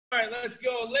All right, let's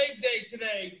go. Leg day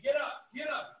today. Get up, get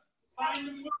up. Find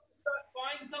the move.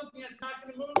 Find something that's not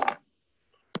going to move.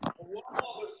 A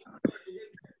wall or something.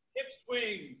 Hip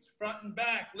swings, front and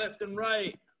back, left and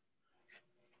right.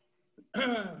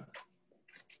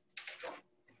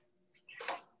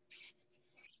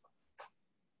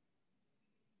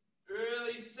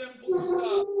 Really simple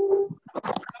stuff.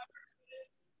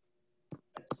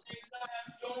 At the same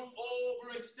time, don't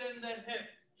overextend that hip.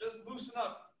 Just loosen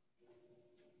up.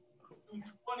 Do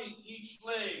 20 each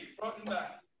leg, front and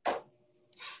back.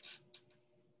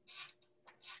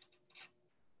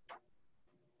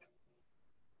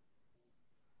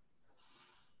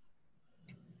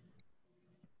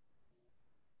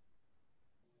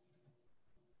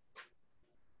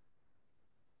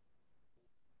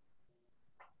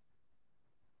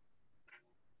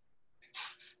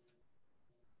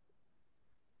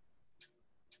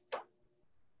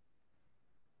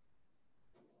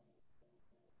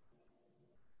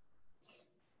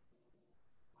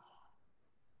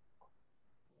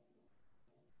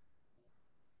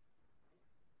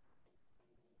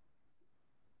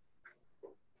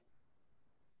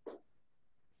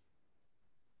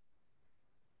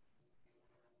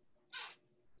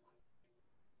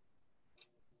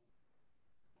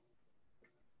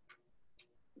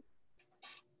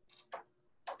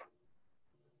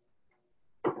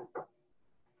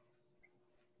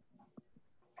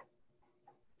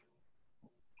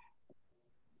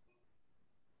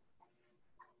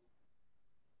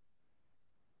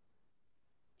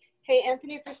 Hey,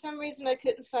 Anthony, for some reason I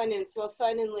couldn't sign in, so I'll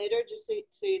sign in later just so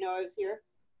you know I was here.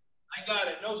 I got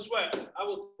it. No sweat. I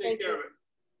will take care of it.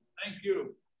 Thank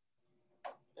you.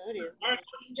 Oh, dear. All right,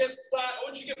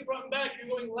 once you get front and back, you're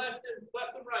going left and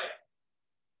right.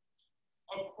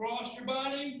 Across your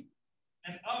body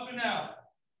and up and out.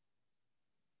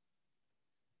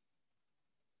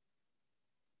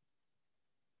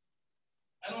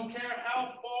 I don't care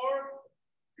how far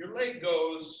your leg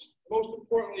goes. Most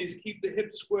importantly is keep the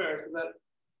hips square so that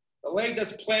the leg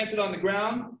that's planted on the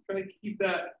ground, try to keep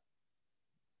that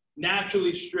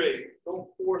naturally straight. Don't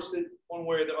force it one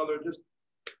way or the other. Just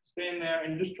stand there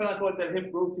and just try not to let that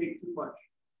hip rotate too much.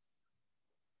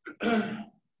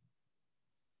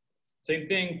 Same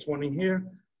thing, 20 here.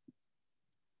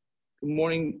 Good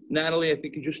morning, Natalie. I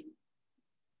think you just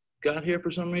got here for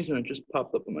some reason. It just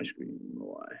popped up on my screen. I don't know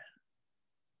why.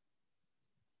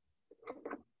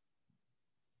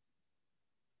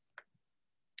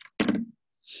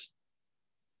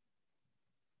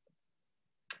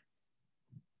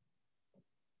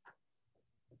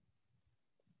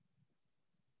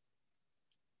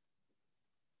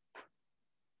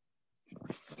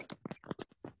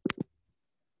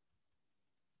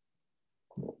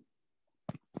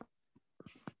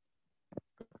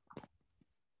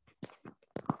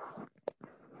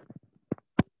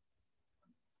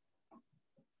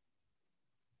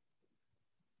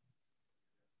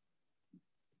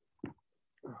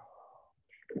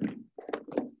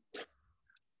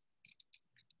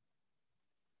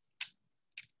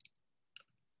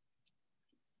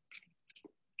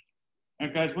 All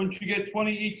right, guys, once you get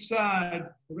 20 each side,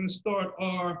 we're going to start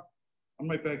our, I'm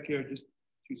right back here, just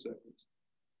 2 seconds.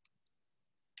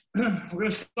 We're going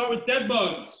to start with dead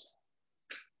bugs.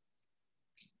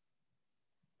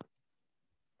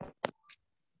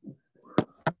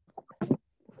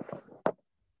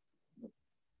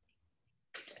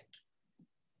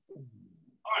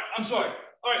 All right, I'm sorry.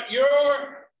 All right, we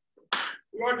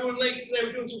are doing legs today.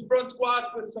 We're doing some front squats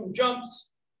with some jumps.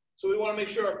 So we want to make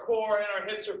sure our core and our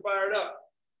hips are fired up.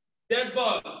 Dead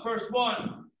bug, first one. I'm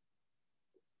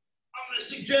going to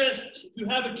suggest if you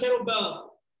have a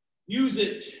kettlebell, use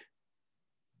it.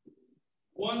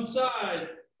 One side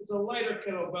is a lighter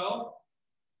kettlebell.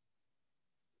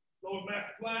 Lower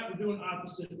back flat, we're doing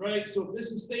opposite, right? So if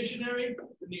this is stationary,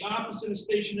 then the opposite is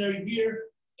stationary here,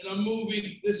 and I'm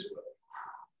moving this way.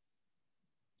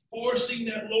 Forcing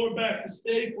that lower back to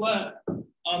stay flat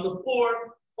on the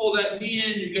floor. Pull that knee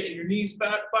in, you're getting your knees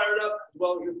fired up as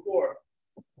well as your core.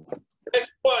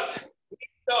 Next one, knee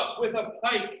tuck with a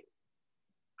pike.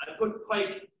 I put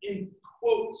pike in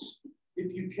quotes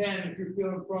if you can, if you're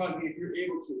feeling froggy, if you're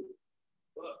able to.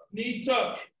 Knee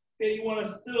tuck, okay, you want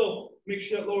to still make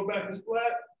sure that lower back is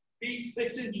flat. Feet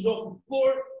 6 inches off the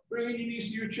floor, bringing your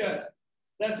knees to your chest.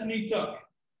 That's a knee tuck.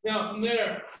 Now from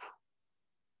there,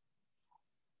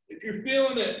 if you're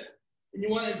feeling it and you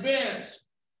want to advance,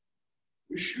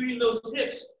 you're shooting those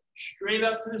hips straight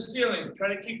up to the ceiling.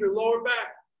 Try to keep your lower back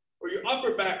or your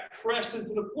upper back pressed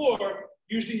into the floor,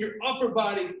 using your upper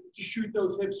body to shoot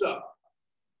those hips up.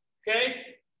 Okay?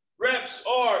 Reps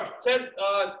are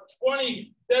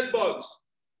 20 dead bugs.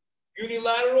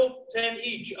 Unilateral, 10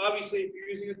 each, obviously, if you're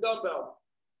using a dumbbell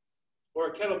or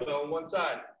a kettlebell on one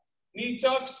side. Knee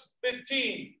tucks,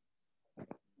 15.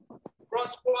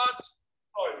 Front squats,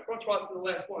 sorry, front squats is the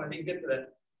last one. I didn't get to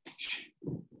that.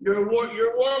 Your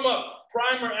warm-up,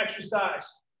 primer exercise.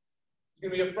 It's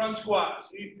going to be a front squat. So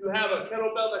if you have a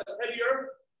kettlebell that's heavier,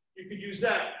 you could use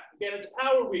that. Again, it's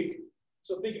power week.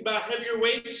 So think about heavier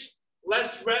weights,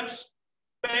 less reps,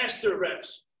 faster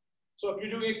reps. So if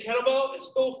you're doing a kettlebell, it's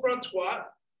still front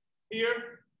squat.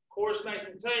 Here, core is nice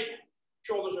and tight,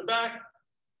 shoulders are back.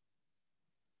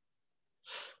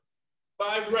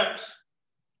 5 reps.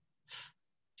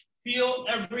 Feel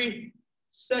every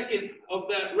second of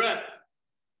that rep.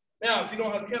 Now, if you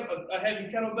don't have a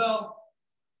heavy kettlebell,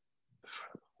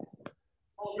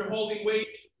 you're holding weight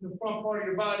in the front part of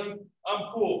your body,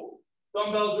 I'm cool.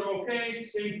 Dumbbells are okay,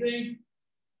 same thing.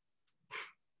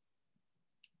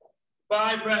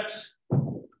 5 reps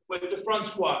with the front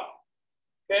squat,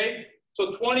 okay?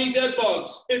 So 20 dead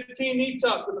bugs, 15 knee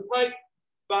tuck with the pike,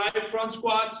 5 front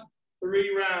squats,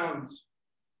 3 rounds.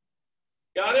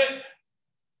 Got it?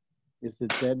 Is the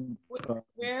dead bug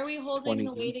Where are we holding 20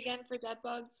 the weight each? again for dead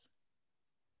bugs?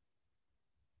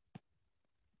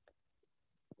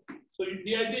 So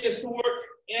the idea is to work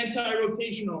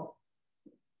anti-rotational.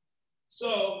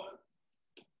 So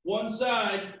one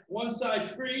side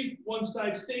free, one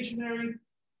side stationary.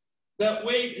 That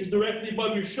weight is directly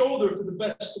above your shoulder for the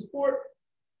best support,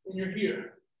 and you're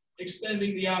here,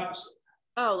 extending the opposite.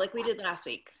 Oh, like we did last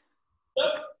week. Yep,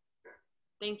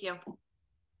 Thank you.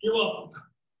 you're welcome.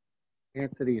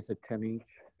 Anthony, is it 10 each?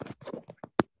 10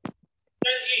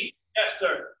 each, yes,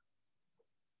 sir.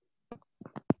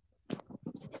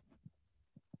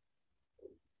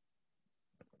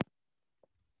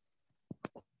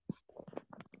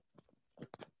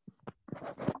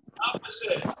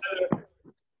 Opposite.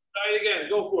 Try it again.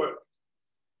 Go for it.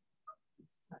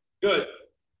 Good.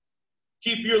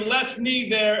 Keep your left knee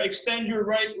there. Extend your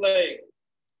right leg.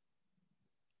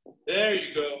 There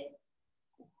you go.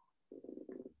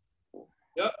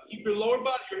 Yep. Keep your lower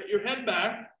body, your head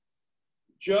back.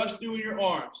 Just doing your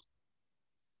arms.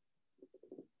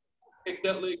 Take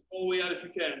that leg all the way out if you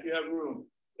can, if you have room.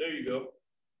 There you go.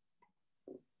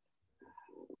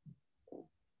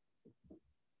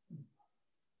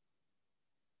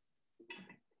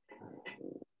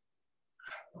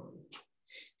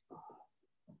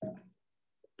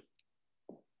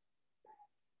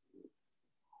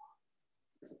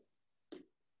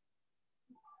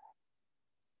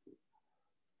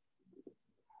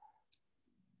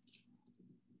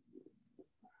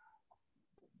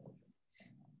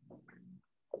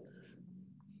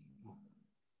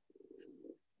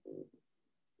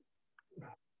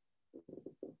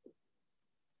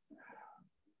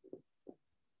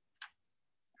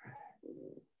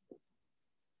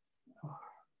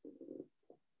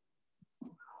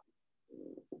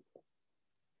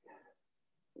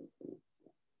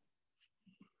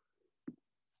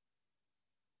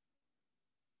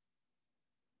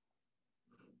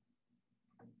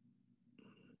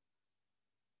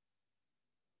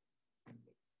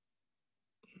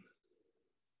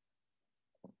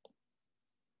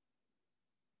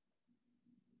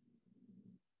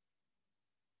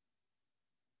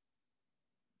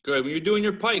 Good. When you're doing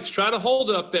your pikes, try to hold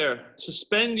it up there.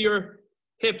 Suspend your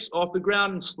hips off the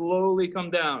ground and slowly come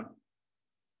down.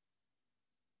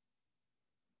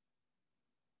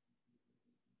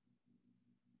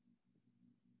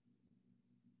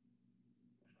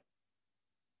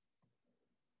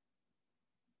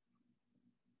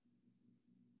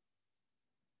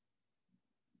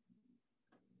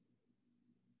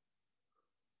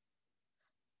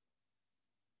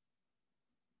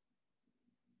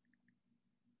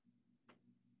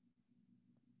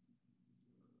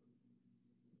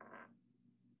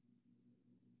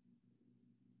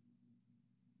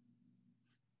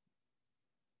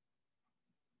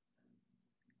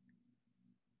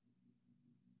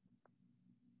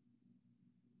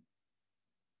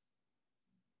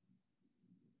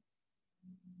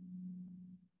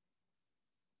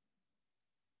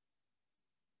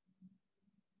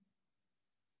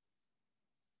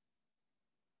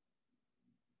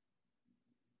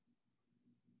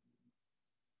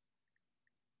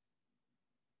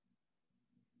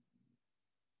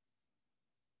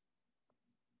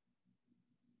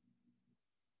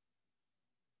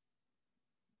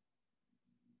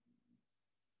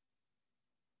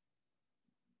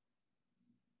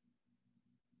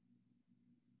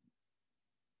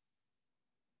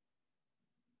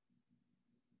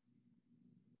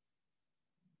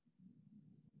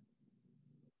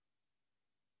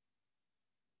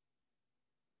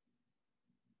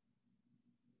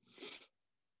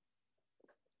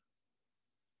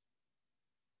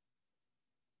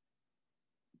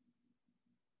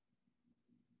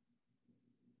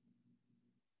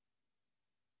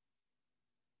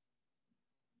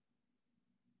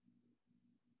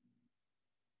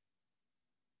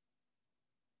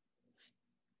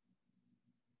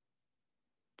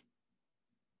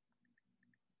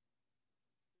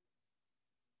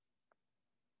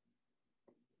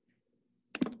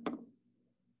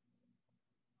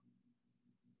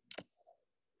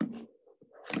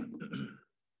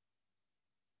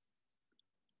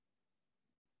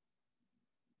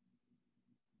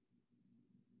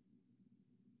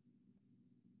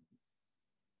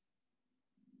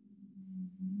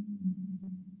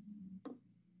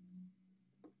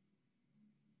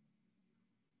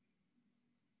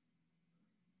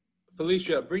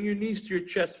 Felicia, bring your knees to your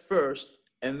chest first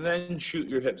and then shoot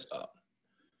your hips up.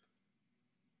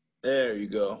 There you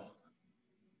go.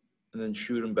 And then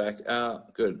shoot them back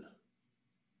out. Good.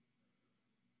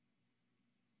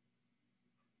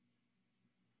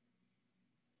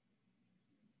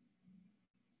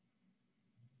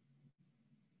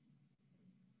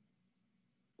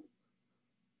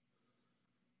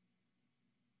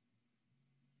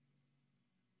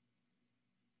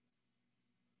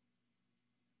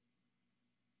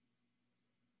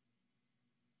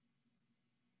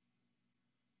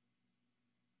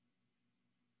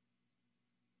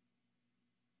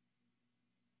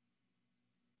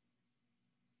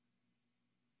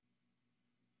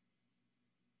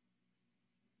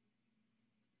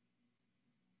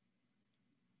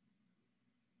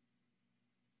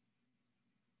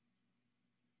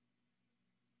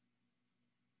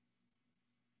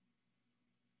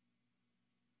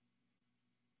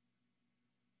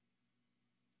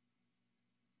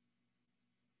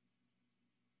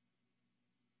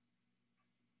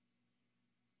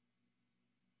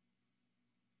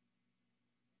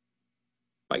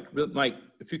 Mike,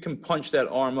 if you can punch that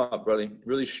arm up, brother,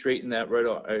 really straighten that right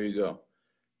off. There you go.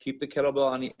 Keep the kettlebell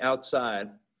on the outside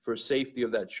for safety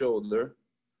of that shoulder.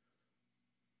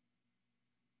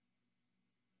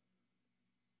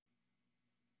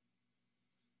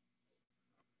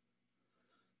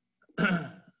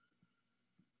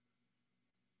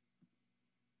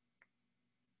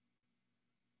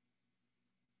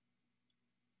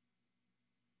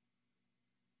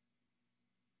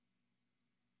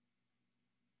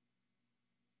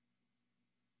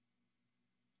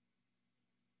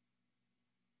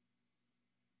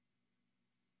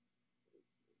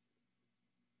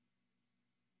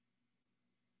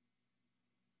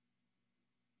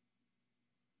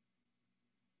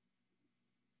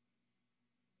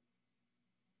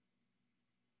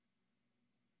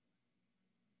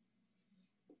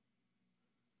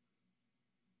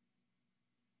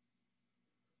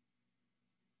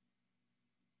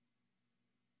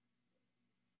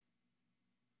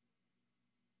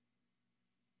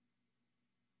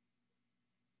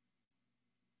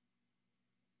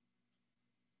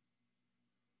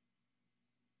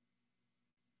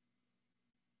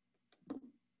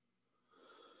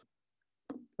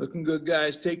 Looking good,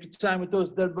 guys. Take your time with those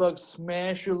dead bugs.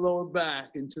 Smash your lower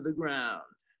back into the ground.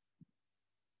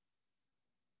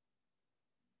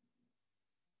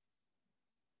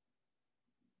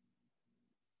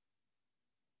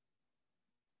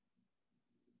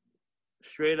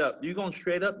 Straight up. You going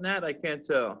straight up, Nat? I can't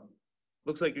tell.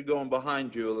 Looks like you're going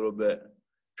behind you a little bit.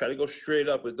 Try to go straight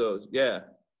up with those. Yeah.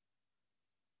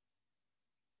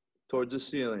 Towards the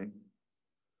ceiling.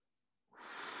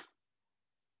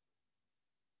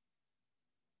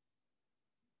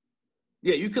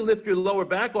 Yeah, you can lift your lower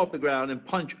back off the ground and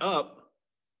punch up.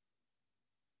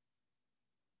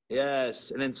 Yes,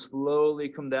 and then slowly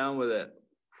come down with it.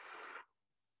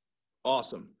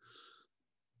 Awesome.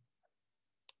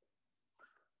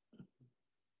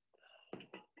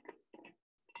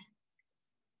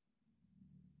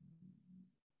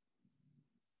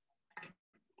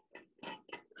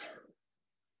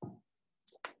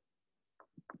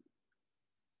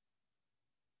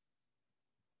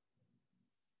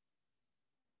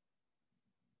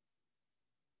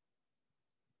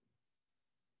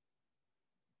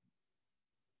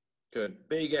 Good.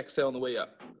 Big exhale on the way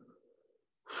up.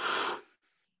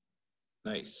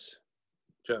 Nice.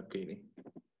 Good job, Katie.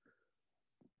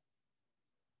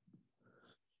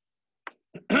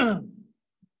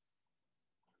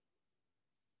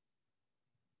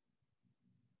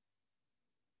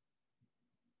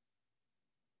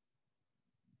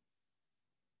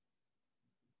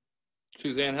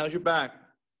 Suzanne, how's your back?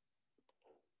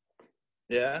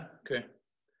 Yeah? Okay.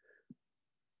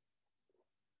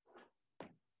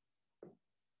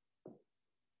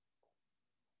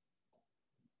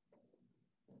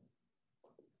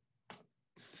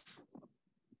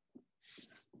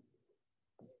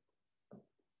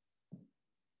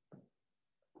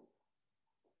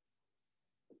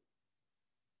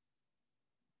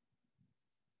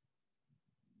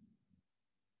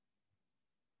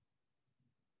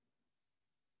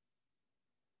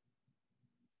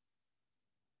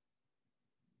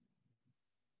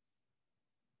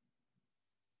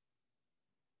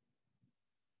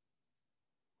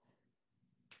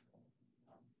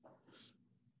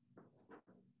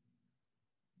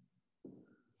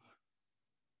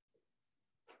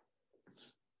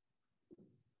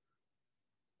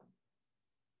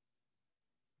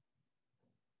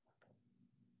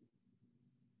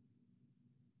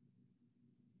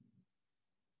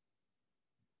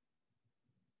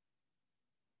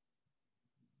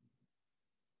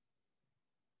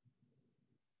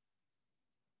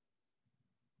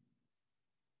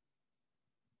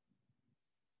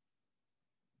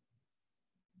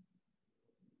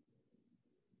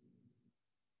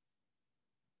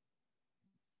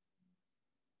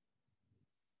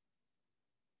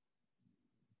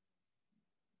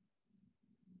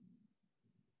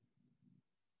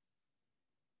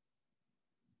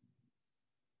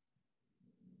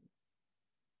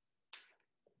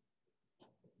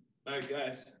 All right,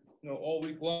 guys. You know, all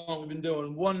week long we've been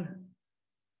doing one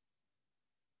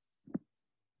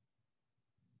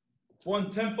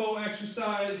tempo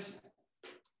exercise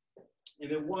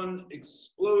and then one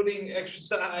exploding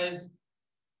exercise,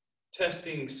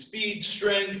 testing speed,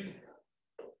 strength,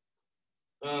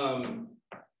 and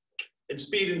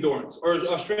speed endurance,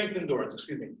 or strength endurance,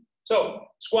 excuse me. So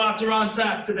squats are on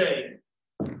tap today.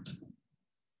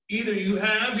 Either you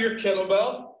have your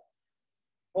kettlebell,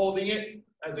 holding it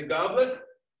as a goblet,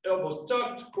 elbows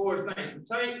tucked, core is nice and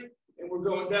tight, and we're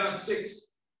going down 6,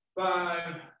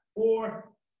 5, 4,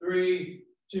 3,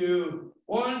 2,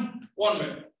 1. 1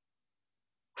 minute.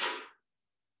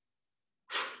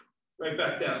 Right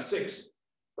back down. 6,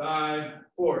 5,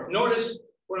 4. Notice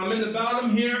when I'm in the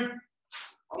bottom here,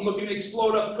 I'm looking to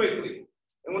explode up quickly.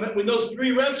 And when those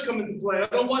 3 reps come into play, I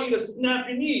don't want you to snap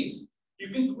your knees.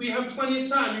 We have plenty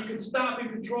of time. You can stop and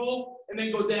control and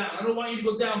then go down. I don't want you to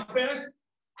go down fast.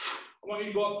 I want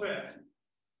you to go up fast.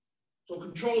 So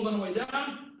control on the way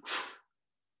down.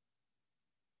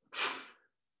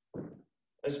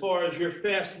 As far as your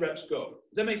fast reps go.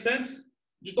 Does that make sense?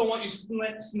 Just don't want you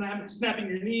snapping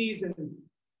your knees and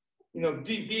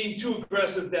being too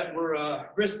aggressive that we're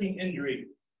risking injury.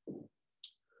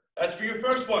 That's for your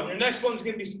first one. Your next one's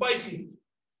going to be spicy.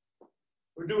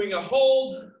 We're doing a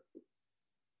hold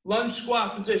lunge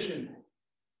squat position.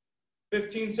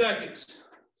 15 seconds.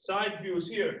 Side view is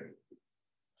here.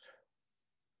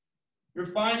 You're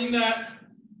finding that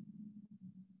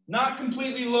not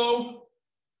completely low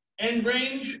end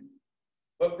range,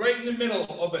 but right in the middle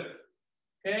of it.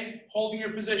 Okay? Holding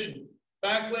your position.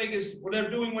 Back leg is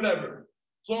doing whatever.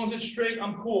 As long as it's straight,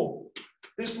 I'm cool.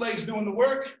 This leg's doing the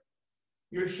work.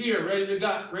 You're here, ready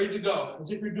to go.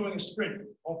 As if you're doing a sprint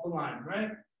off the line,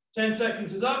 right? 10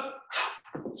 seconds is up.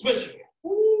 Switching.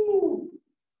 Woo!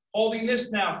 Holding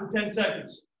this now for 10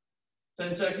 seconds.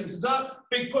 10 seconds is up.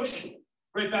 Big push.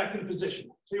 Right back into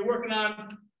position. So you're working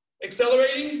on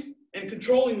accelerating and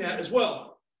controlling that as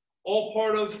well. All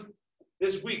part of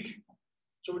this week.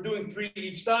 So we're doing 3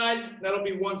 each side. That'll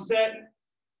be 1 set.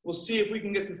 We'll see if we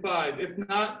can get to 5. If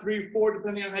not, 3 or 4,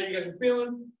 depending on how you guys are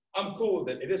feeling. I'm cool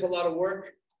with it. It is a lot of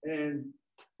work, and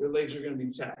your legs are going to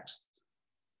be taxed.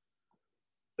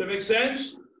 Does that make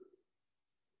sense?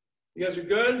 You guys are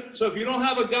good? So if you don't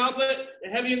have a goblet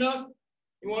heavy enough,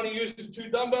 you want to use the 2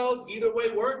 dumbbells, either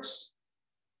way works,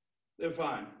 they're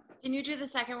fine. Can you do the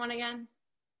second one again?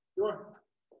 Sure.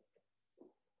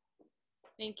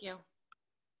 Thank you.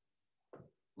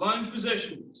 Lunge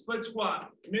position, split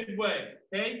squat, midway,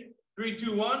 okay? 3,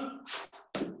 2, 1.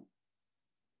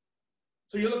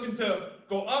 So you're looking to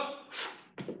go up,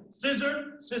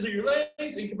 scissor your legs,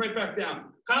 and you can break back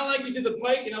down. Kind of like you did the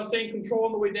pike, and I was saying control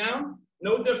on the way down.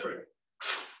 No different.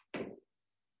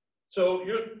 So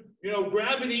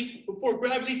gravity, before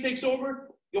gravity takes over,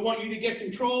 you'll want you to get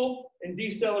control and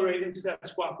decelerate into that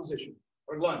squat position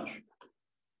or lunge.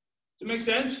 Does it make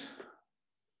sense?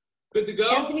 Good to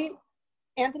go?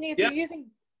 Anthony, if you're using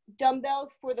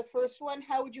dumbbells for the first one,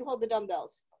 how would you hold the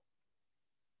dumbbells?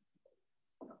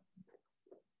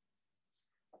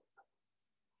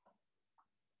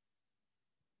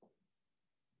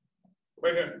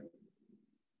 Right here.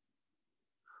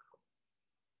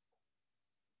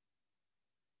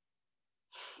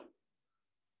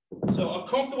 So a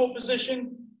comfortable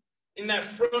position in that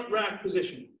front rack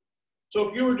position. So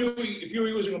if you were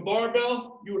using a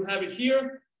barbell, you would have it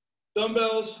here,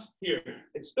 dumbbells here.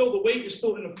 The weight is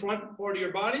still in the front part of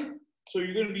your body, so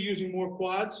you're going to be using more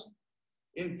quads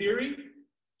in theory.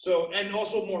 So, and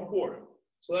also more core.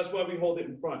 So that's why we hold it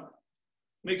in front.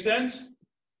 Make sense?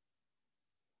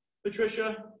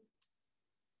 Patricia?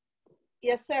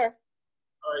 Yes, sir.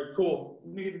 All right, cool.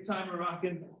 Let me get the timer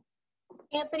rocking.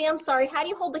 Anthony, I'm sorry. How do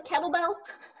you hold the kettlebell?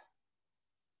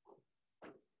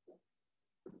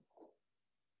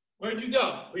 Where'd you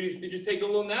go? Did you take a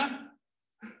little nap?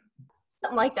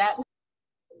 Something like that.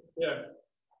 Yeah.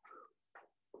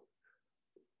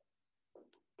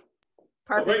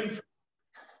 Perfect.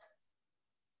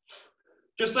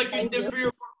 Just like you did for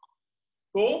your.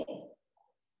 Cool?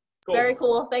 Cool. Very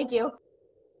cool. Thank you.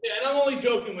 Yeah, and I'm only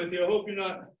joking with you. I hope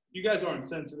you guys aren't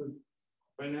sensitive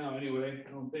right now anyway.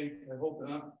 I don't think. I hope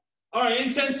not. All right,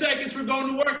 in 10 seconds, we're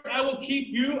going to work. I will keep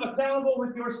you accountable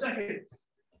with your seconds.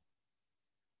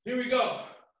 Here we go.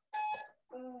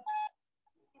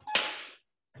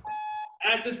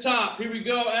 At the top, here we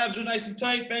go. Abs are nice and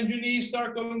tight. Bend your knees.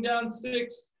 Start going down.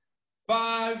 6,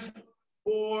 5,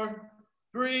 4,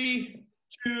 3,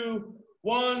 2,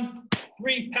 1.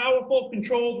 3 powerful,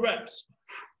 controlled reps.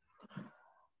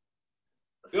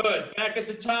 Good. Back at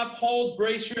the top, hold,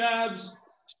 brace your abs.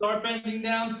 Start bending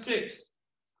down. 6,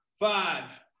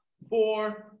 5,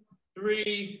 4,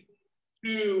 3,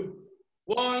 2,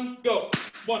 1, go.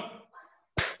 1,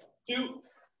 2,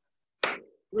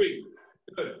 3.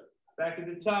 Good. Back at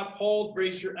the top, hold,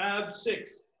 brace your abs.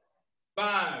 6,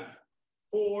 5,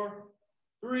 4,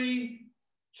 3,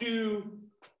 2,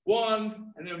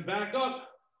 1, and then back up.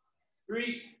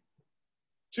 3,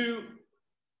 2,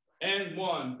 and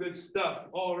 1. Good stuff.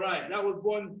 All right, that was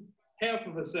one half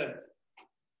of a set.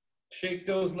 Shake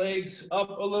those legs up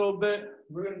a little bit.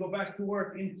 We're going to go back to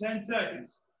work in 10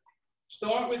 seconds.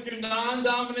 Start with your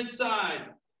non-dominant side.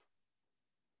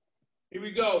 Here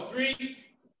we go. 3,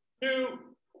 2,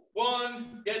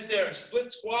 1. Get there.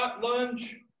 Split squat,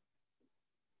 lunge.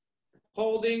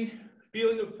 Holding,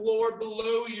 feeling the floor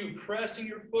below you, pressing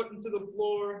your foot into the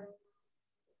floor.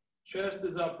 Chest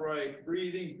is upright.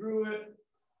 Breathing through it.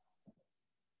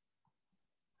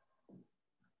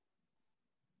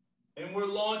 And we're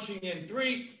launching in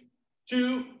 3,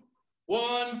 2,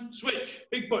 1, switch.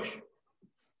 Big push.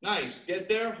 Nice. Get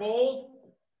there, hold.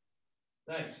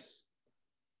 Nice.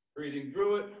 Breathing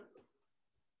through it.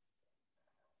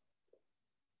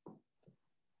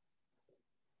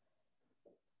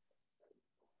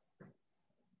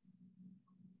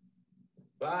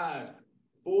 Five,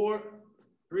 4,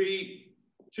 3,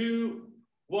 2,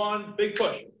 1, big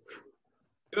push.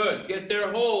 Good. Get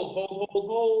there, hold, hold, hold,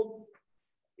 hold.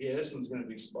 Yeah, this one's going to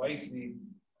be spicy.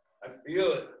 I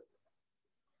feel it.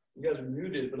 You guys are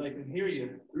muted, but I can hear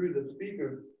you through the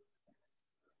speaker.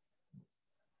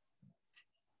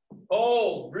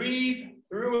 Hold, breathe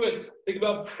through it. Think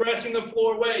about pressing the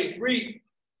floor away. 3,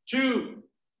 2,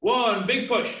 1, big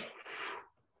push.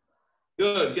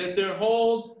 Good. Get there,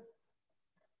 hold.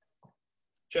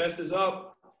 Chest is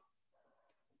up.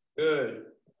 Good.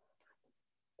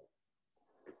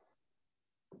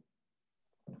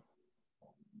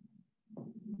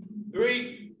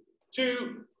 Three,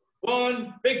 2,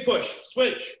 1, big push,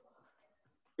 switch.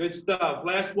 Good stuff.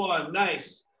 Last one,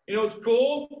 nice. You know what's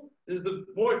cool is the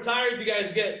more tired you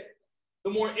guys get,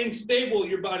 the more unstable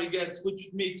your body gets, which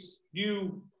makes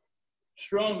you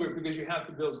stronger because you have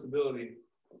to build stability.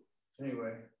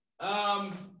 Anyway,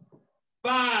 5,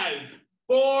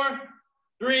 4,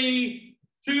 3,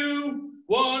 2,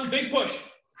 1, big push.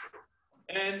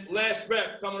 And last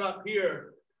rep coming up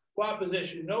here, squat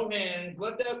position, no hands.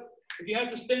 Let that, if you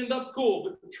have to stand up, cool,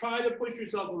 but try to push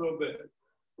yourself a little bit.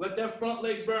 Let that front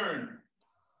leg burn.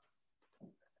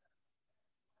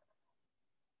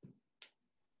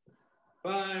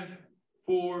 Five,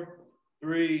 4,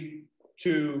 3,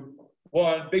 2,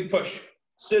 1, big push.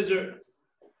 Scissor.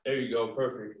 There you go,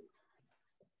 perfect.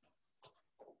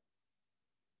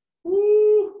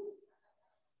 Woo!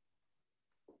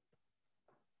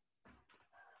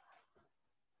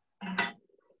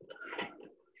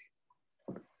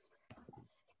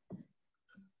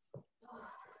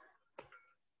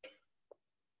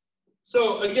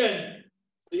 So again,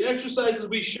 the exercises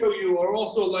we show you are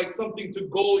also like something to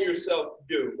goal yourself to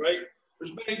do, right?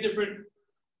 There's many different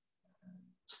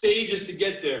stages to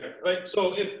get there, right?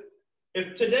 So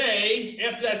if today,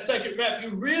 after that second rep,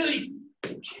 you really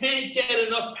can't get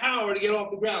enough power to get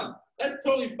off the ground, that's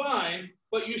totally fine,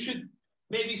 but you should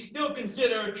maybe still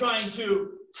consider trying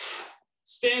to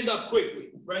stand up quickly,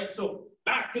 right? So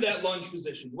back to that lunge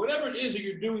position. Whatever it is that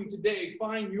you're doing today,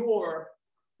 find your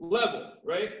level,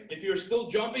 right? If you're still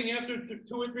jumping after 2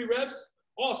 or 3 reps,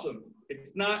 awesome.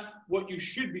 It's not what you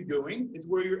should be doing. It's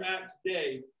where you're at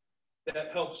today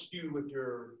that helps you with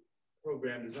your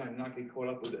program design, not get caught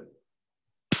up with it.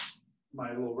 My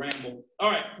little ramble.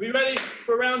 All right, we ready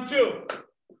for round 2?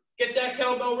 Get that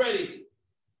kettlebell ready.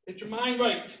 Get your mind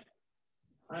right.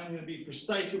 I'm going to be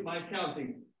precise with my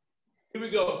counting. Here we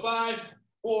go. 5,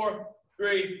 4,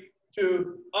 3,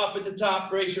 2, up at the top,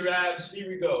 brace your abs. Here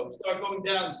we go. Start going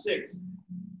down. 6,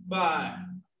 5,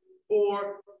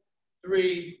 4,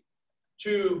 3,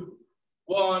 2,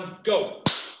 1, go.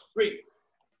 3,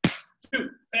 2,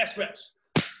 fast reps.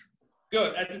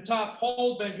 Good. At the top,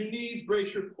 hold, bend your knees,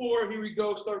 brace your core. Here we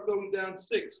go. Start going down.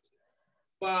 6,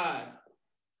 5,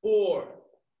 4,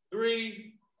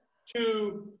 3,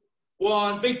 2,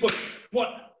 1. Big push. 1,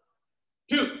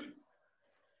 2,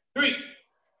 3.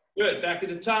 Good. Back at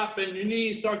the top, bend your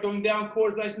knees. Start going down.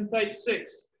 Core nice and tight.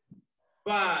 6,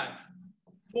 5,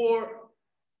 4,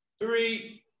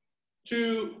 3,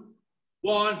 2,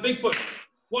 1. Big push.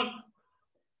 1,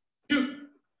 2,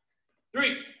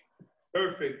 3.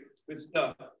 Perfect. Good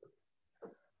stuff.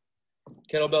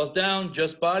 Kettlebells down.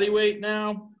 Just body weight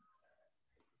now.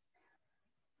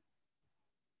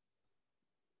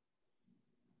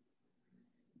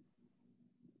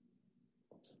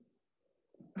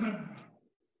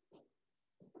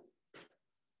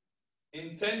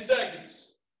 In 10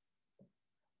 seconds.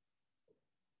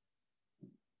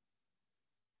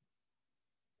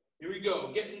 we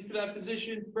go. Get into that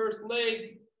position. First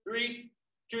leg. 3,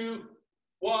 2,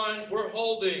 1. We're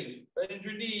holding. Bend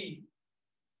your knee.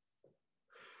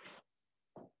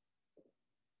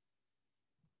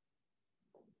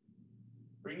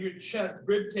 Bring your chest,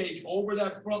 rib cage over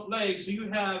that front leg so you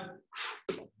have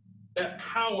that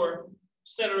power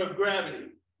center of gravity.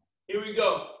 Here we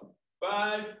go.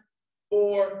 5,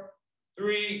 4,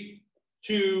 3,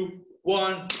 2,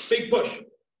 1. Big push.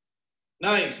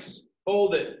 Nice.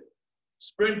 Hold it.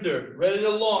 Sprinter, ready to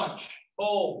launch.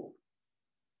 Hold.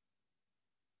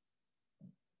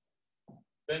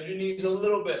 Bend your knees a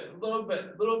little bit, a little bit,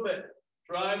 a little bit.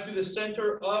 Drive through the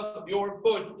center of your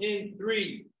foot in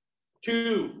 3,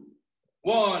 2,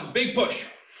 1. Big push.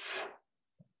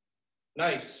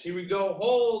 Nice. Here we go.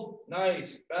 Hold.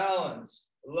 Nice. Balance.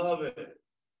 Love it.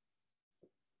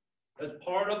 That's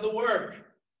part of the work.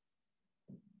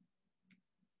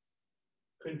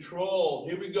 Control.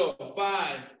 Here we go.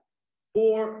 5,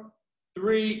 4,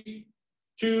 3,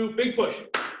 2. Big push.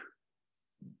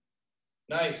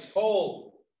 Nice.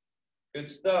 Hold. Good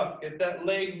stuff. Get that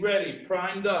leg ready.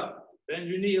 Primed up. Bend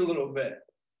your knee a little bit.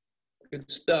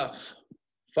 Good stuff.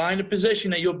 Find a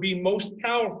position that you'll be most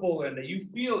powerful in, that you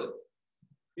feel it.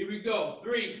 Here we go.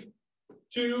 3,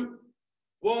 2,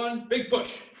 1. Big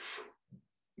push.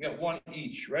 You got one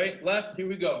each, right? Left. Here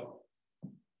we go.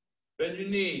 Bend your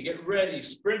knee. Get ready.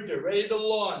 Sprinter. Ready to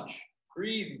launch.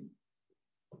 Breathing.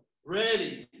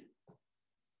 Ready.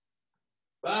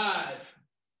 5,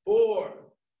 4,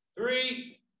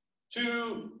 3,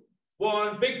 2,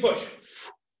 1. Big push.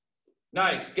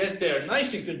 Nice. Get there.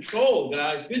 Nice and controlled,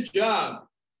 guys. Good job.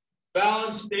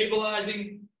 Balance,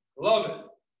 stabilizing. Love it.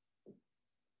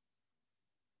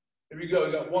 Here we go.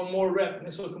 We got one more rep, and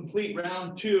this will complete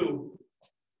round 2.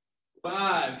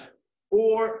 5,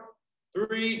 4,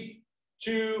 3,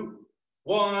 2,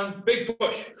 1. Big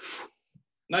push.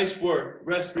 Nice work.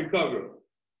 Rest, recover.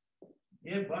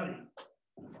 Yeah, buddy.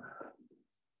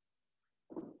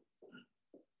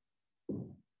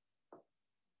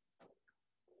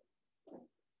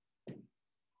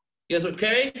 You guys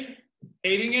okay?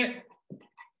 Hating it?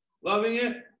 Loving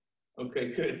it?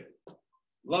 Okay, good.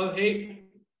 Love, hate?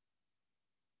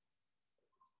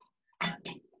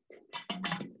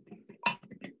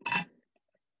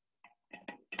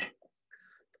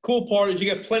 Cool part is you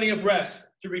get plenty of rest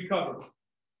to recover.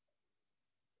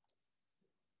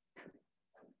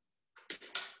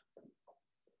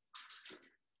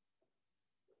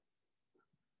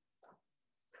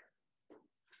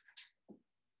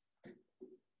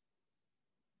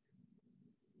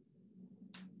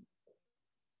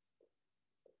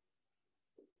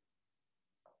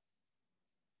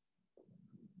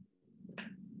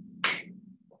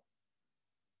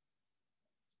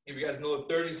 Give you guys another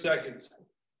 30 seconds.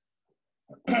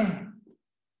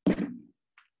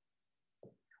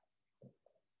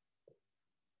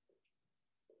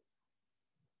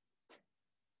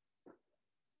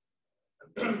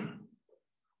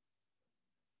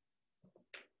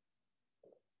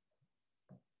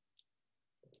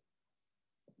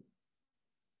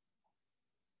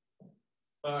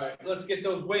 All right, let's get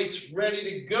those weights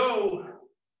ready to go.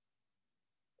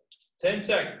 10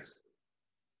 seconds.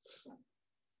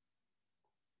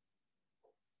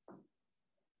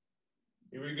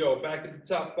 Here we go. Back at the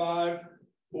top. 5,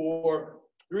 4,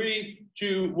 3,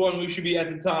 2, 1. We should be at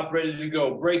the top, ready to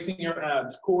go. Bracing your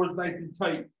abs. Core is nice and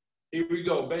tight. Here we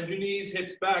go. Bend your knees,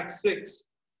 hips back. 6,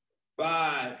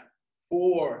 5,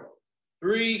 4,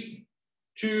 3,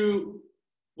 2,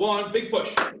 1. Big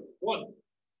push. 1,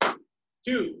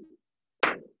 2,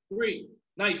 3.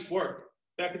 Nice work.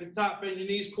 Back at the top. Bend your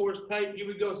knees. Core is tight. Here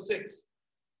we go. 6,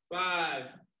 5,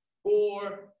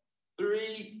 4,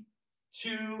 3,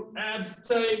 2, abs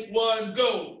tight. 1,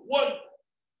 go. 1,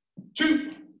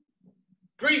 2,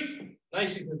 3.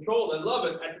 Nice and controlled. I love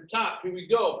it. At the top, here we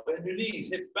go. Bend your knees,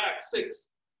 hips back.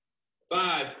 6,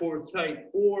 5, core tight.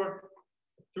 4,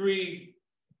 3,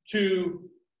 2,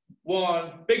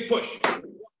 1. Big push.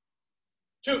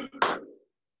 2,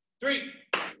 3.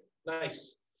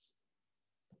 Nice.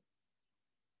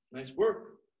 Nice work.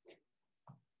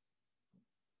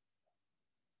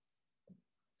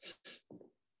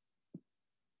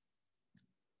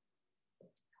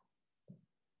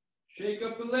 Shake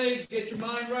up the legs, get your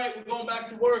mind right. We're going back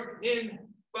to work in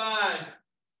 5.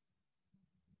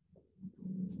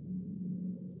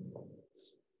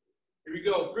 Here we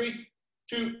go. 3,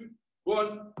 2,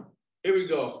 1. Here we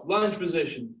go. Lunge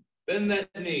position. Bend that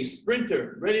knee.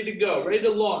 Sprinter. Ready to go. Ready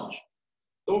to launch.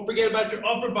 Don't forget about your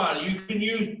upper body. You can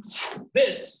use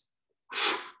this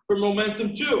for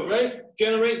momentum too, right?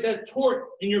 Generate that torque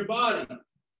in your body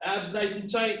Abs nice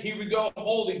and tight. Here we go.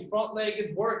 Holding. Front leg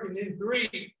is working in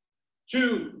 3,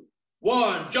 2,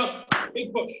 1. Jump.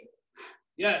 Big push.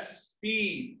 Yes.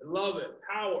 Speed. I love it.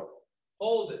 Power.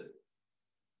 Hold it.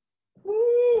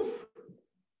 Woo.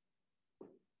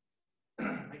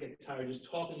 I get tired just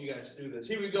talking you guys through this.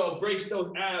 Here we go. Brace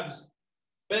those abs.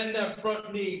 Bend that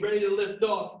front knee. Ready to lift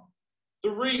off.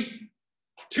 3,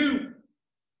 2,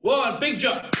 1. Big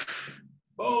jump.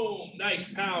 Boom.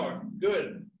 Nice power.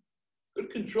 Good.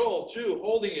 Good control too.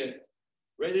 Holding it.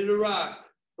 Ready to rock.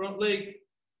 Front leg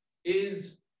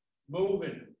is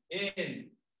moving. In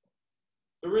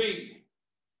 3,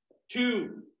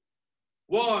 2,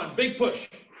 1. Big push.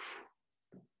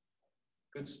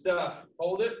 Good stuff.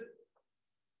 Hold it.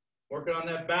 Working on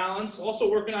that balance. Also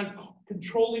working on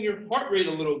controlling your heart rate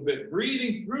a little bit.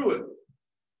 Breathing through it.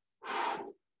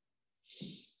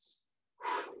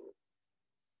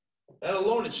 That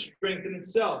alone is strength in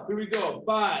itself. Here we go.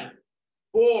 5,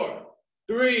 4,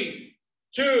 3,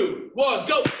 2, 1.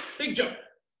 Go. Big jump.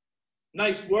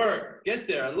 Nice work. Get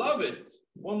there. I love it.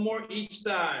 One more each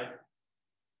side.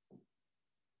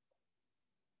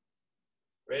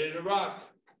 Ready to rock.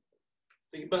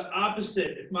 Think about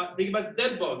opposite. Think about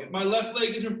dead bug. If my left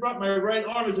leg is in front, my right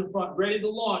arm is in front. Ready to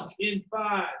launch in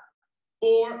 5,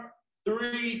 4,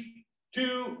 3,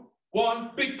 2,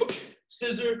 1. Big push.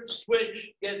 Scissor,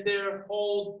 switch, get there,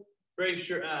 hold, brace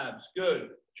your abs.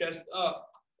 Good. Chest up.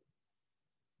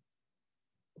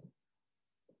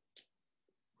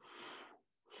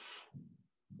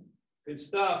 Good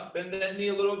stuff. Bend that knee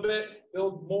a little bit.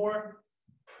 Build more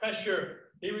pressure.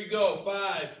 Here we go.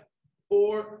 5,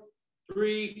 4,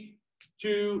 3,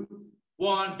 2,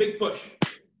 1. Big push.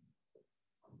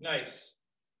 Nice.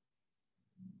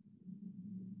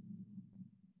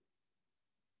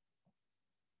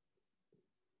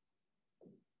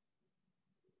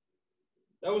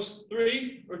 That was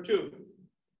 3 or 2?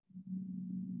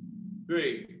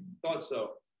 3. Thought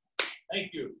so.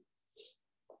 Thank you.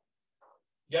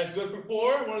 You guys good for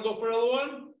 4? Want to go for another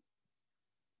one?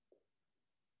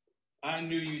 I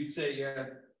knew you'd say yeah.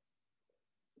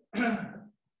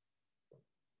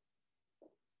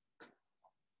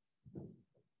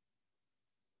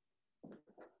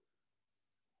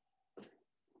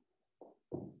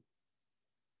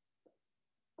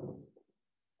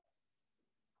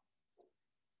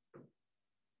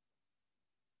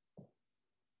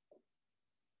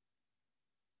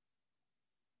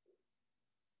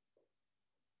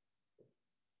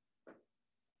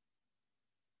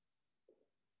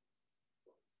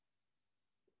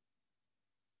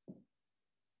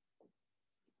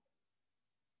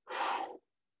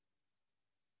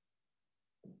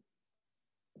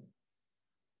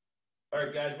 All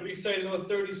right, guys, what do you say to another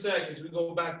 30 seconds? We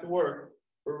go back to work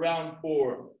for round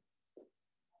 4.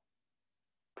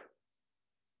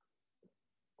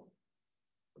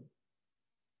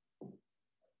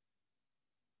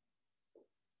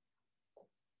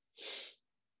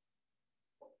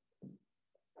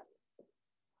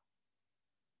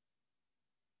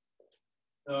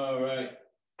 All right,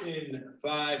 in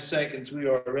 5 seconds, we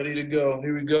are ready to go.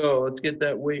 Here we go. Let's get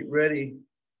that weight ready.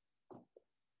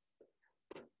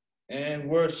 And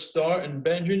we're starting.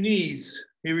 Bend your knees.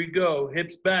 Here we go.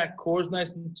 Hips back. Core's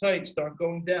nice and tight. Start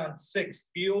going down. 6.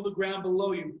 Feel the ground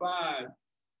below you. 5,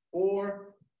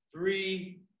 4,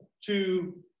 3,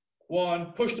 2, 1.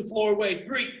 Push the floor away.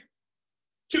 3,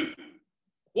 2,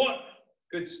 1.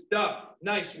 Good stuff.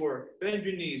 Nice work. Bend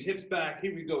your knees. Hips back.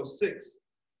 Here we go. 6,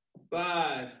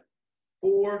 5,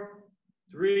 4,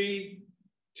 3,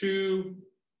 2,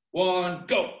 1.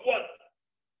 Go. 1,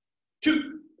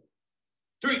 2,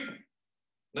 3.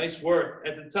 Nice work.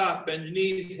 At the top, bend your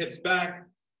knees, hips back.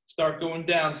 Start going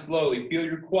down slowly. Feel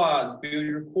your quads, feel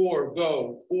your core.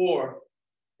 Go. 4,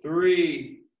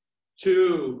 3,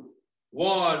 2,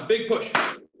 1. Big push.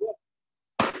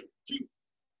 1, 2,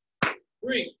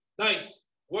 3. Nice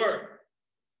work.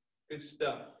 Good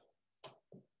stuff.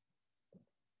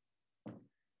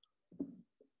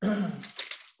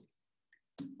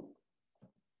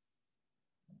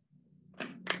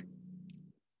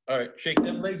 All right, shake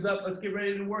them legs up. Let's get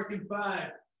ready to work in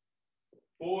 5,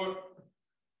 4,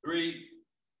 3,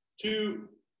 2,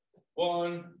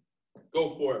 1. Go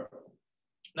for it.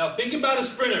 Now think about a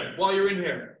sprinter while you're in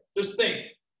here. Just think.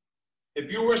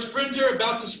 If you were a sprinter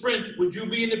about to sprint, would you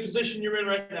be in the position you're in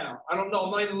right now? I don't know.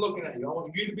 I'm not even looking at you. I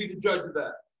want you to be the judge of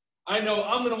that. I know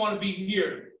I'm going to want to be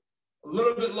here, a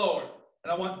little bit lower.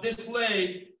 And I want this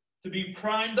leg to be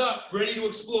primed up, ready to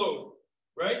explode.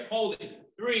 Right? Hold it.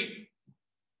 3.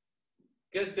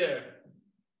 Get there.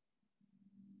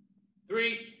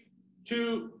 3,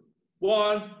 2,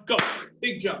 1, go.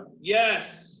 Big jump.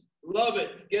 Yes. Love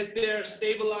it. Get there,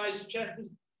 stabilize, chest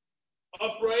is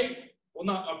upright. Well,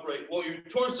 not upright. Well, your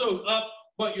torso's up,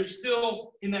 but you're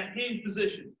still in that hinge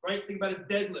position, right? Think about a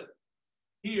deadlift.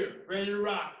 Here, ready to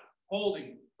rock,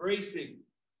 holding, bracing,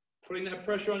 putting that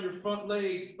pressure on your front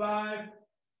leg. 5,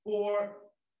 4,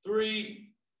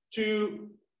 3, 2,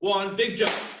 1. Big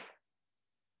jump.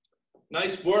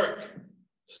 Nice work.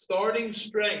 Starting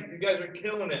strength. You guys are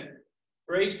killing it.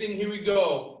 Bracing, here we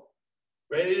go.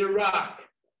 Ready to rock.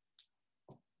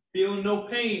 Feeling no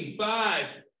pain. 5,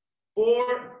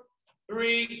 4,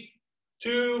 3,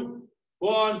 2,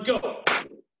 1, go.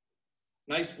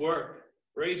 Nice work.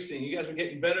 Bracing. You guys are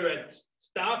getting better at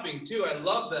stopping too. I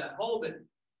love that. Hold it.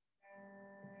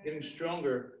 Getting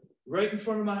stronger. Right in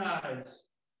front of my eyes.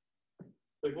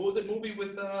 Like, what was that movie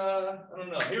with, I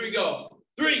don't know. Here we go.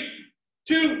 3,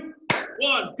 2,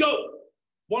 1, go.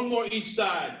 One more each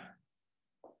side.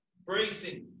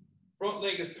 Bracing. Front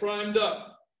leg is primed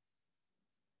up.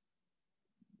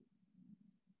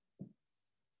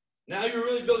 Now you're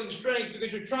really building strength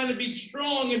because you're trying to be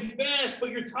strong and fast, but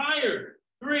you're tired.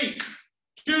 3,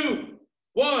 2,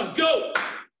 1, go.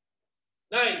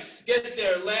 Nice. Get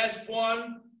there. Last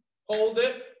one. Hold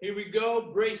it. Here we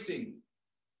go. Bracing.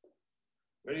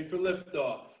 Ready for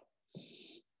liftoff.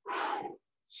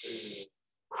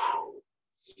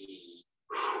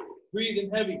 Breathing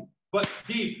heavy, but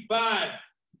deep. 5,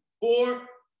 4,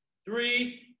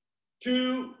 3,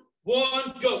 2,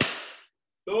 1, go.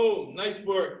 Boom. Nice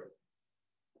work.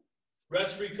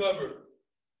 Rest, recover.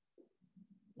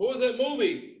 What was that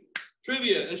movie?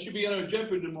 Trivia. That should be on our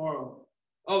Jeopardy tomorrow.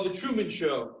 Oh, The Truman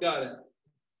Show. Got it.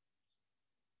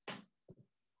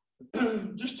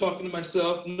 Just talking to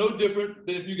myself. No different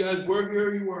than if you guys were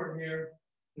here or you weren't here.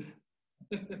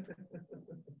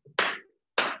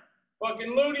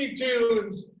 Fucking Looney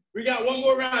Tunes. We got one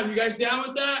more round. You guys down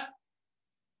with that?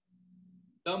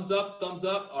 Thumbs up, thumbs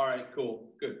up. All right,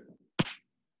 cool. Good.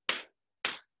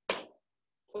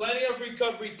 Plenty of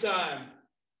recovery time.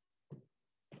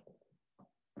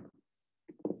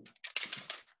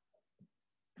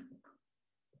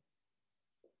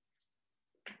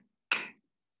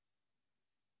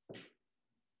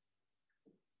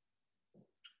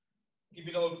 Give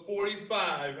you another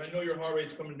 45. I know your heart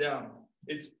rate's coming down.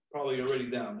 It's probably already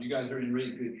down. You guys are in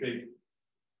really good shape.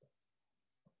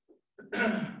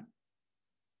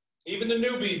 Even the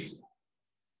newbies.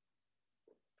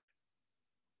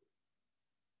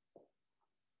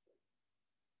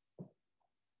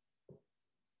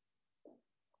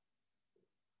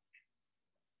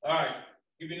 All right,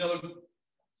 give you another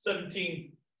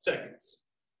 17 seconds.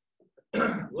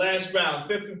 Last round,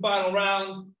 5th and final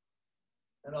round,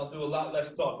 and I'll do a lot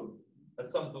less talking.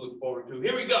 That's something to look forward to.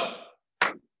 Here we go.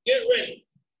 Get ready.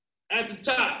 At the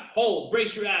top, hold,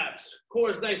 brace your abs. Core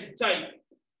is nice and tight.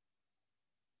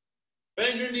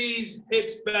 Bend your knees,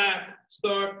 hips back,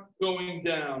 start going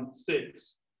down.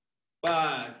 6,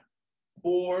 5,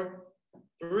 4,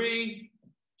 3,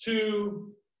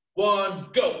 2, 1,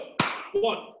 go.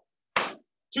 1,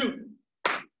 2,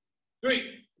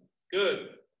 3. Good.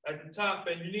 At the top,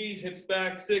 bend your knees, hips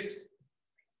back. 6,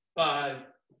 5,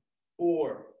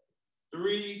 4,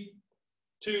 3,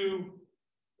 2,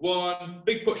 1.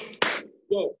 Big push.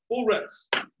 Go. Full reps.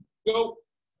 Go.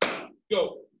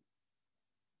 Go.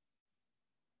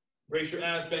 Brace your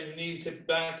abs, bend your knees, hips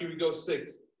back. Here we go.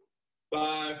 6,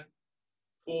 5,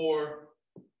 4,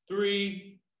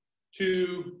 3,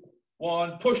 2,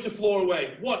 1. Push the floor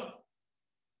away. 1,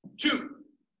 2,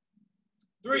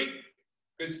 3.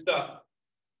 Good stuff.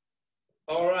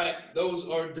 All right, those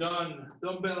are done.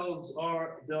 Dumbbells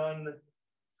are done.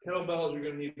 Kettlebells, you're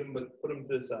gonna need them, but put them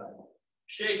to the side.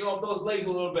 Shake off those legs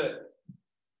a little bit.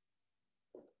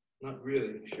 Not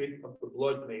really. Shake up the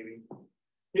blood, maybe.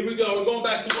 Here we go. We're going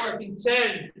back to work in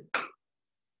 10.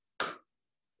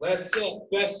 Last set.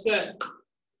 Best set.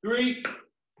 3,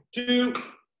 2,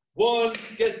 1.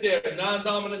 Get there.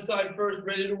 Non-dominant side first.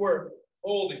 Ready to work.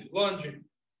 Holding. Lunging.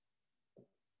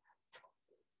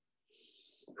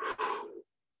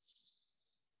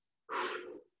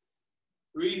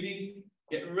 Breathing.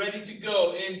 Getting ready to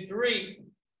go in 3,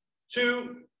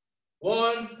 2,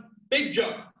 1. Big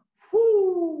jump.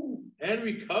 Whoo! And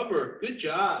recover. Good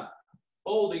job.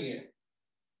 Holding it.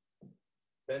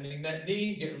 Bending that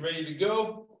knee. Getting ready to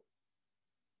go.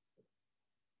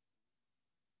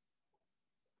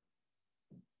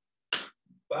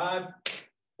 Five,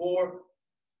 4,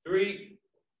 3,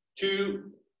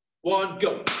 2, 1,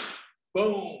 go.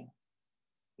 Boom.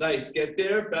 Nice. Get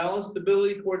there. Balance,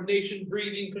 stability, coordination,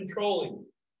 breathing, controlling.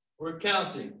 We're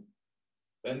counting.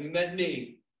 Bending that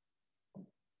knee.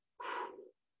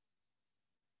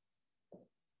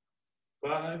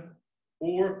 5,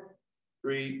 4,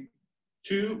 3,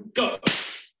 2, go.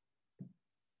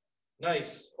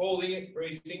 Nice. Holding it,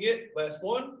 bracing it. Last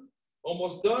one.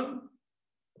 Almost done.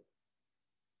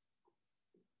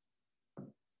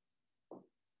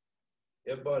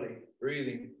 Yeah, buddy.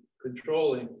 Breathing.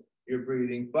 Controlling your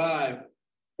breathing. 5,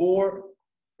 4,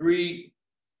 3,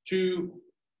 2,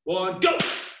 1, go.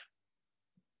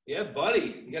 Yeah,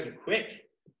 buddy. You guys are quick.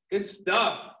 Good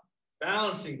stuff.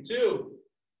 Balancing too.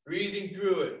 Breathing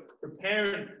through it.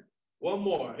 Preparing. One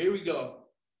more. Here we go.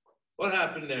 What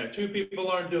happened there? 2 people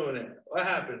aren't doing it. What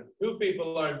happened? 2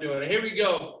 people aren't doing it. Here we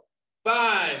go.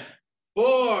 5,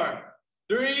 4,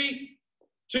 3,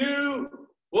 2,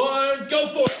 1,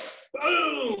 go for it.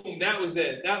 Boom! That was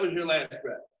it. That was your last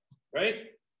breath. Right?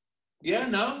 Yeah,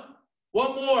 no?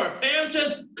 One more. Pam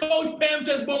says, Coach Pam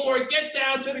says one more. Get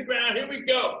down to the ground. Here we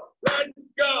go. Let's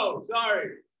go.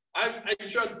 Sorry. I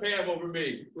trust Pam over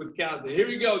me with counting. Here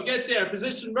we go. Get there.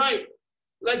 Position right.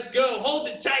 Let's go. Hold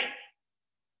it tight.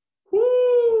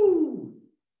 Woo!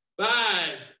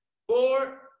 5,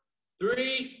 4,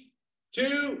 3,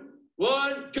 2,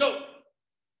 1, go.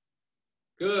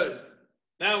 Good.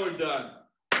 Now we're done.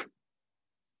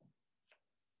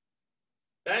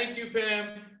 Thank you,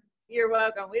 Pam. You're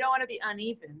welcome. We don't want to be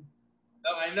uneven.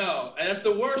 Oh, I know. And that's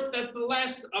the worst. That's the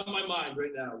last on my mind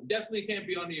right now. Definitely can't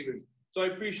be uneven. So I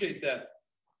appreciate that.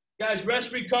 Guys,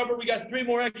 rest, recover. We got 3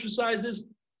 more exercises.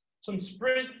 Some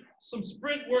sprint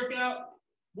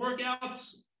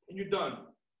workouts, and you're done.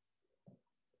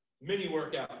 Mini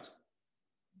workouts.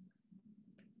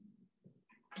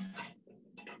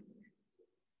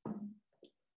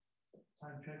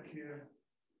 Time check here.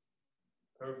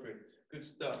 Perfect. Good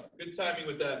stuff. Good timing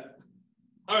with that.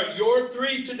 All right, your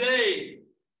 3 today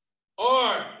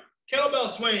are kettlebell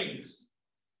swings.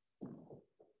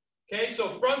 Okay, so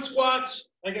front squats,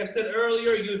 like I said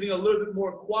earlier, using a little bit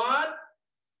more quad,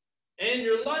 and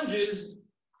your lunges,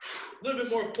 a little bit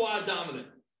more quad dominant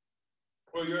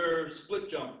for your split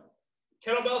jump.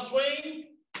 Kettlebell swing,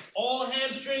 all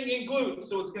hamstring and glutes,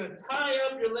 so it's going to tie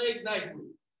up your leg nicely.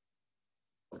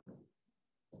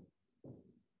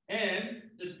 And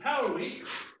this power week,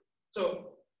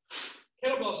 so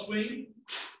kettlebell swing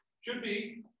should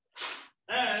be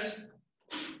as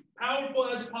powerful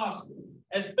as possible,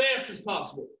 as fast as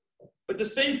possible. But the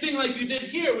same thing like you did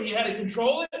here when you had to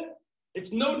control it,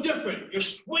 it's no different. You're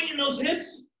swinging those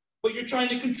hips, but you're trying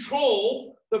to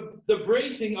control the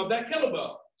bracing of that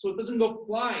kettlebell so it doesn't go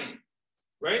flying,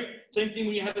 right? Same thing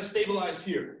when you have to stabilize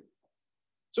here.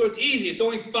 So it's easy. It's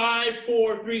only 5,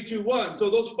 4, 3, 2, 1. So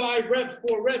those 5 reps,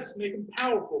 4 reps, make them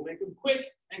powerful, make them quick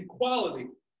and quality.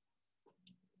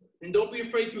 And don't be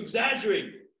afraid to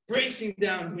exaggerate, bracing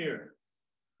down here.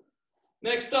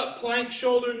 Next up, plank,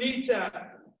 shoulder, knee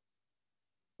tap.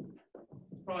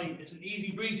 Probably it's an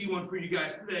easy breezy one for you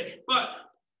guys today. But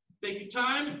take your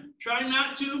time. Try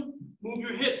not to move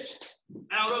your hips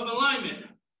out of alignment,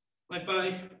 like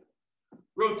by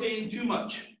rotating too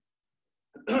much.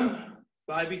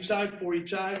 5 each side, 4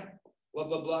 each side, blah,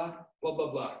 blah, blah, blah,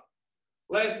 blah, blah.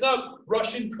 Last up,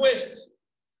 Russian twist.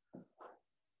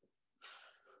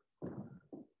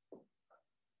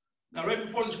 Now, right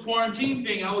before this quarantine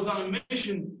thing, I was on a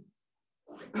mission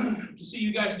to see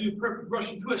you guys do a perfect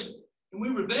Russian twist. And we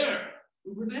were there.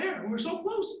 We were so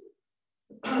close.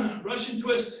 Russian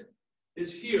twist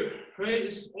is here, right?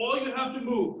 It's all you have to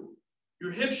move.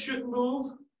 Your hips shouldn't move.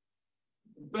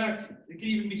 In fact, it can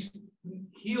even be,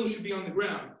 heels should be on the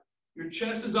ground. Your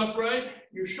chest is upright.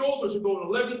 Your shoulders are going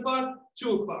 11 o'clock,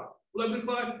 2 o'clock, 11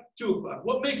 o'clock, 2 o'clock.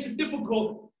 What makes it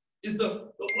difficult is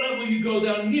the level you go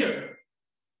down here,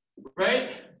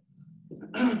 right?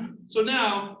 So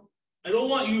now, I don't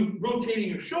want you rotating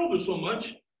your shoulders so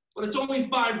much, but it's only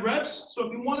 5 reps. So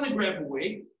if you want to grab a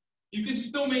weight, you can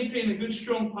still maintain a good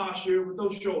strong posture with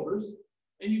those shoulders,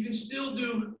 and you can still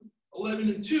do 11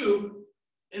 and 2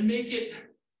 and make it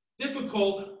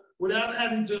difficult without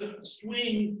having to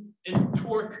swing and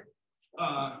torque,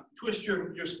 twist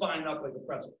your spine up like a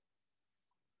pretzel.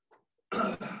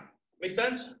 Make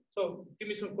sense? So give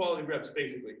me some quality reps,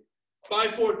 basically.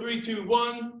 5, 4, 3, 2,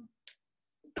 1.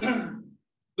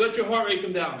 Let your heart rate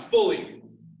come down fully.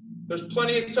 There's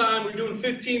plenty of time. We're doing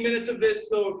 15 minutes of this,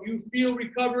 so if you feel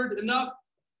recovered enough,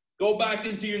 go back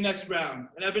into your next round.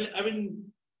 And I've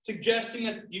been suggesting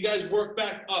that you guys work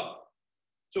back up.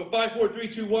 So 5, 4, 3,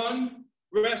 2, 1.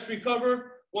 Rest,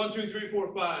 recover. 1, 2, 3,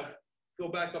 4, 5. Go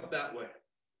back up that way.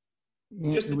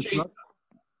 Yeah, Just to change.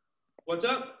 What's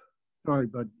up? Sorry,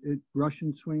 but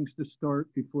Russian swings to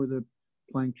start before the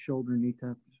plank, shoulder, knee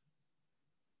taps.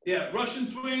 Yeah, Russian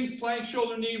swings, plank,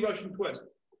 shoulder, knee, Russian twist.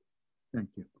 Thank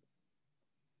you.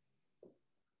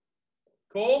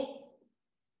 Cool?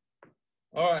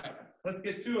 All right. Let's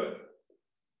get to it.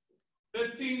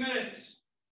 15 minutes.